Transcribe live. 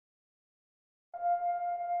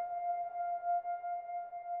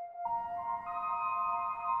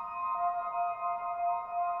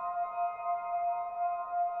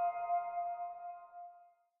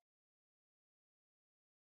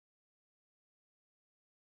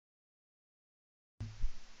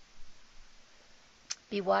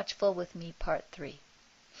Be Watchful with Me, Part 3.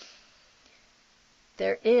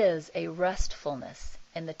 There is a restfulness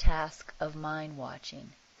in the task of mind watching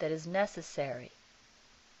that is necessary.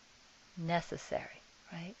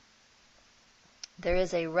 Right? There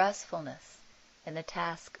is a restfulness in the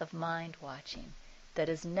task of mind watching that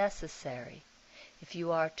is necessary if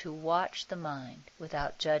you are to watch the mind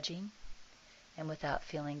without judging and without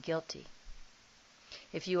feeling guilty.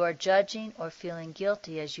 If you are judging or feeling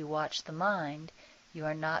guilty as you watch the mind, you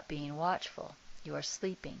are not being watchful. You are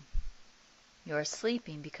sleeping. You are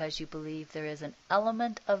sleeping because you believe there is an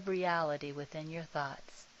element of reality within your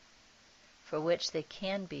thoughts for which they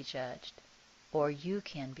can be judged, or you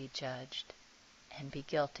can be judged and be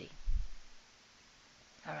guilty.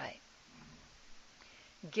 All right.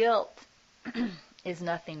 Guilt is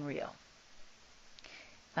nothing real.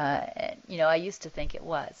 I used to think it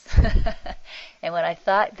was. And when I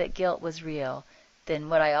thought that guilt was real, then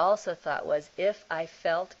what I also thought was if I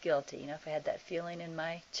felt guilty, if I had that feeling in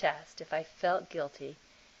my chest, if I felt guilty,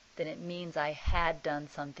 then it means I had done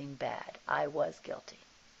something bad. I was guilty,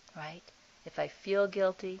 right? If I feel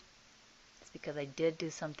guilty, it's because I did do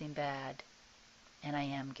something bad, and I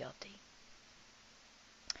am guilty.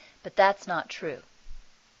 But that's not true.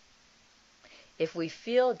 If we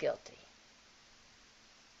feel guilty,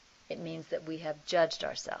 it means that we have judged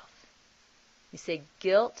ourselves. You see,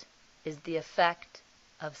 guilt is the effect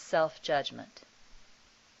of self-judgment.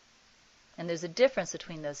 And there's a difference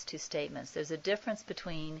between those two statements. There's a difference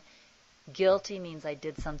between guilty means I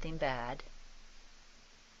did something bad,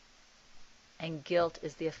 and guilt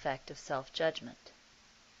is the effect of self-judgment.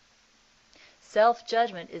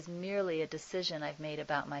 Self-judgment is merely a decision I've made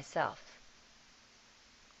about myself.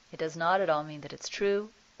 It does not at all mean that it's true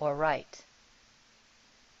or right.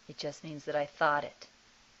 It just means that I thought it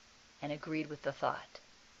and agreed with the thought.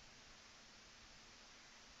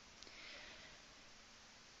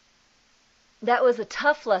 That was a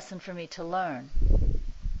tough lesson for me to learn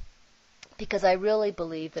because I really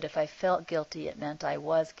believed that if I felt guilty, it meant I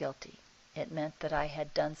was guilty. It meant that I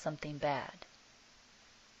had done something bad.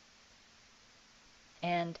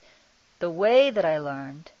 And the way that I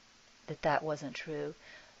learned that that wasn't true,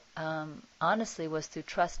 honestly, was through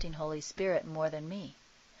trusting Holy Spirit more than me.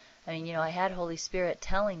 I had Holy Spirit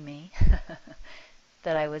telling me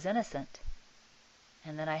that I was innocent.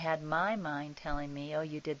 And then I had my mind telling me, oh,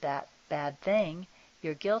 you did that bad thing,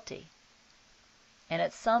 you're guilty. And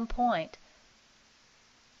at some point,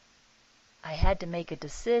 I had to make a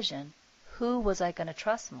decision. Who was I going to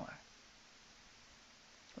trust more?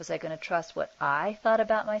 Was I going to trust what I thought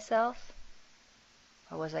about myself?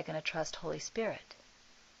 Or was I going to trust Holy Spirit?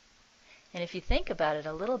 And if you think about it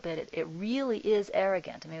a little bit, it really is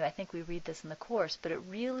arrogant. I think we read this in the Course, but it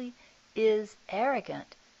really is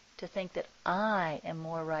arrogant to think that I am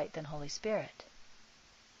more right than Holy Spirit.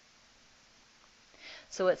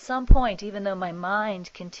 So at some point, even though my mind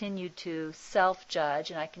continued to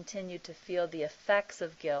self-judge and I continued to feel the effects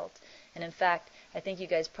of guilt, and in fact, I think you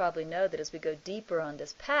guys probably know that as we go deeper on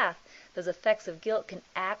this path, those effects of guilt can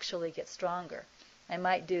actually get stronger. I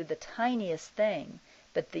might do the tiniest thing,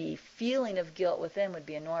 but the feeling of guilt within would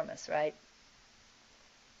be enormous, right?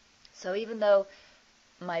 So even though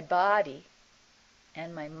my body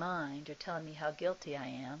and my mind are telling me how guilty I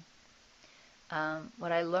am,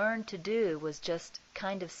 what I learned to do was just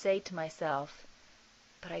kind of say to myself,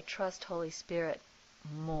 but I trust Holy Spirit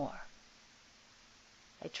more.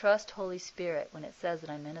 I trust Holy Spirit when it says that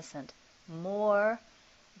I'm innocent more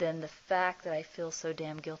than the fact that I feel so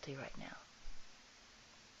damn guilty right now.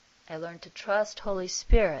 I learned to trust Holy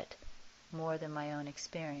Spirit more than my own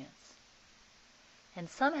experience. And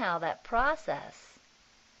somehow that process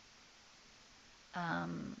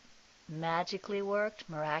magically worked,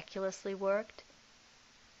 miraculously worked,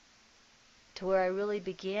 to where I really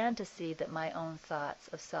began to see that my own thoughts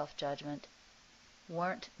of self-judgment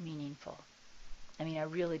weren't meaningful. I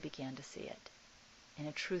really began to see it in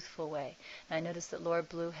a truthful way. And I noticed that Lord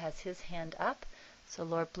Blue has his hand up. So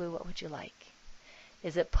Lord Blue, what would you like?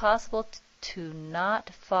 Is it possible to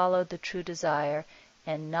not follow the true desire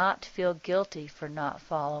and not feel guilty for not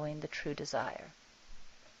following the true desire?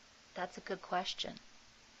 That's a good question.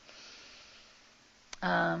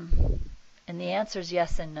 And the answer is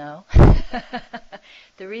yes and no.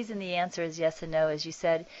 The reason the answer is yes and no is you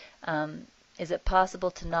said, is it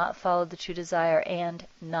possible to not follow the true desire and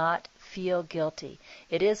not feel guilty?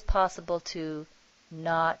 It is possible to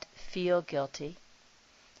not feel guilty,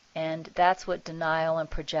 and that's what denial and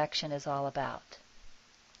projection is all about.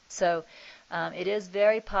 So it is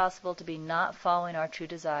very possible to be not following our true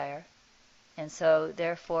desire And so,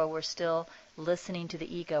 therefore, we're still listening to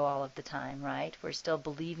the ego all of the time, right? We're still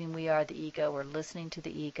believing we are the ego. We're listening to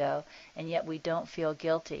the ego, and yet we don't feel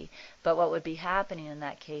guilty. But what would be happening in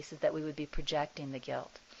that case is that we would be projecting the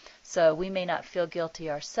guilt. So we may not feel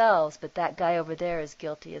guilty ourselves, but that guy over there is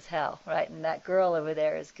guilty as hell, right? And that girl over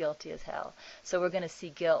there is guilty as hell. So we're going to see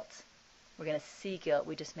guilt. We're going to see guilt.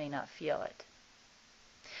 We just may not feel it.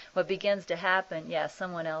 What begins to happen,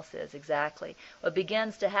 someone else is, exactly. What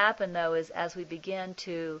begins to happen, though, is as we begin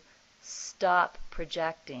to stop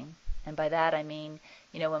projecting, and by that I mean,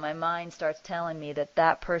 when my mind starts telling me that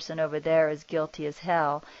that person over there is guilty as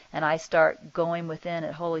hell, and I start going within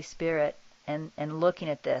at Holy Spirit and looking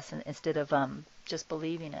at this instead of just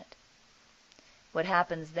believing it. What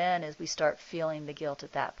happens then is we start feeling the guilt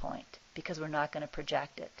at that point, because we're not going to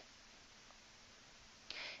project it.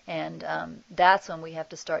 And that's when we have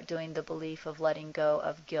to start doing the belief of letting go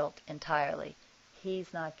of guilt entirely.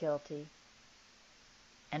 He's not guilty,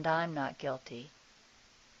 and I'm not guilty,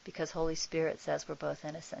 because Holy Spirit says we're both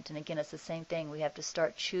innocent. And again, it's the same thing. We have to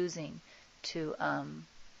start choosing to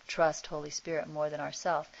trust Holy Spirit more than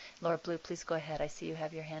ourselves. Lord Blue, please go ahead. I see you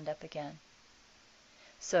have your hand up again.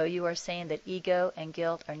 So you are saying that ego and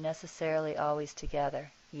guilt are necessarily always together.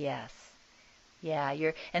 Yes.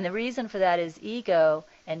 Yeah, and the reason for that is ego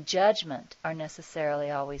and judgment are necessarily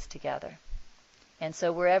always together. And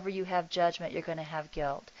so wherever you have judgment, you're going to have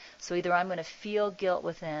guilt. So either I'm going to feel guilt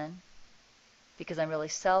within because I'm really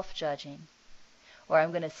self-judging, or I'm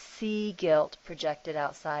going to see guilt projected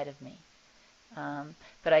outside of me.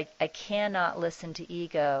 But I cannot listen to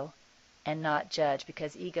ego and not judge,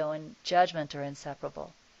 because ego and judgment are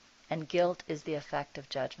inseparable. And guilt is the effect of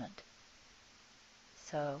judgment.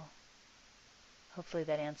 So hopefully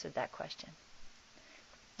that answered that question.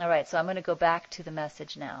 All right, so I'm going to go back to the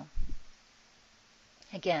message now.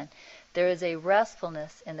 Again, there is a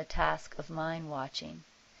restfulness in the task of mind watching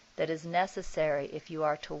that is necessary if you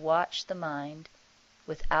are to watch the mind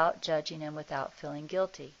without judging and without feeling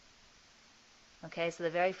guilty. Okay, so the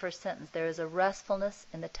very first sentence, there is a restfulness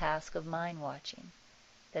in the task of mind watching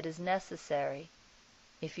that is necessary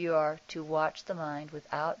if you are to watch the mind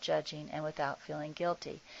without judging and without feeling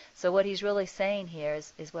guilty. So what he's really saying here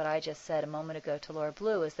is what I just said a moment ago to Laura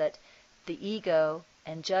Blue, is that the ego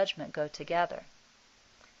and judgment go together.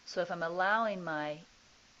 So if I'm allowing my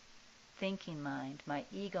thinking mind, my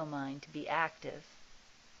ego mind, to be active,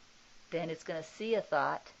 then it's going to see a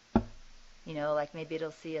thought, like maybe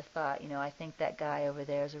it'll see a thought, I think that guy over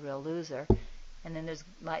there is a real loser. And then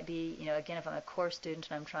might be, again, if I'm a course student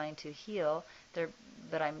and I'm trying to heal,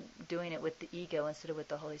 but I'm doing it with the ego instead of with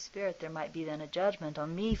the Holy Spirit, there might be then a judgment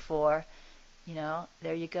on me for,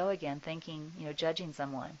 there you go again, thinking, judging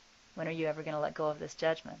someone. When are you ever going to let go of this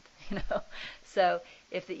judgment? So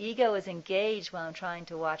if the ego is engaged while I'm trying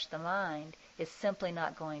to watch the mind, it's simply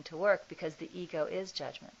not going to work, because the ego is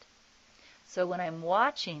judgment. So when I'm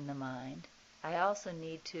watching the mind, I also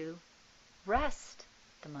need to rest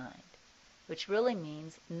the mind, which really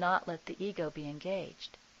means not let the ego be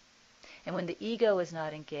engaged. And when the ego is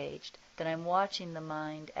not engaged, then I'm watching the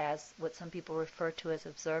mind as what some people refer to as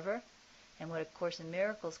observer, and what A Course in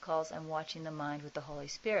Miracles calls I'm watching the mind with the Holy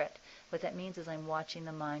Spirit. What that means is I'm watching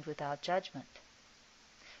the mind without judgment.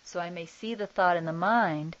 So I may see the thought in the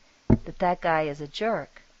mind that that guy is a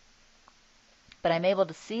jerk, but I'm able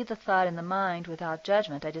to see the thought in the mind without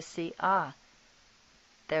judgment. I just see,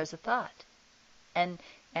 there's a thought. And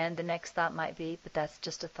the next thought might be, but that's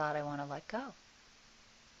just a thought I want to let go.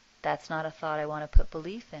 That's not a thought I want to put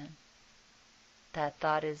belief in. That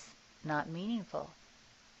thought is not meaningful.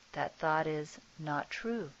 That thought is not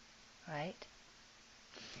true, right?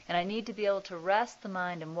 And I need to be able to rest the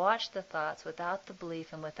mind and watch the thoughts without the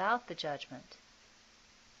belief and without the judgment.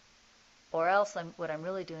 Or else what I'm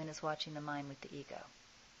really doing is watching the mind with the ego.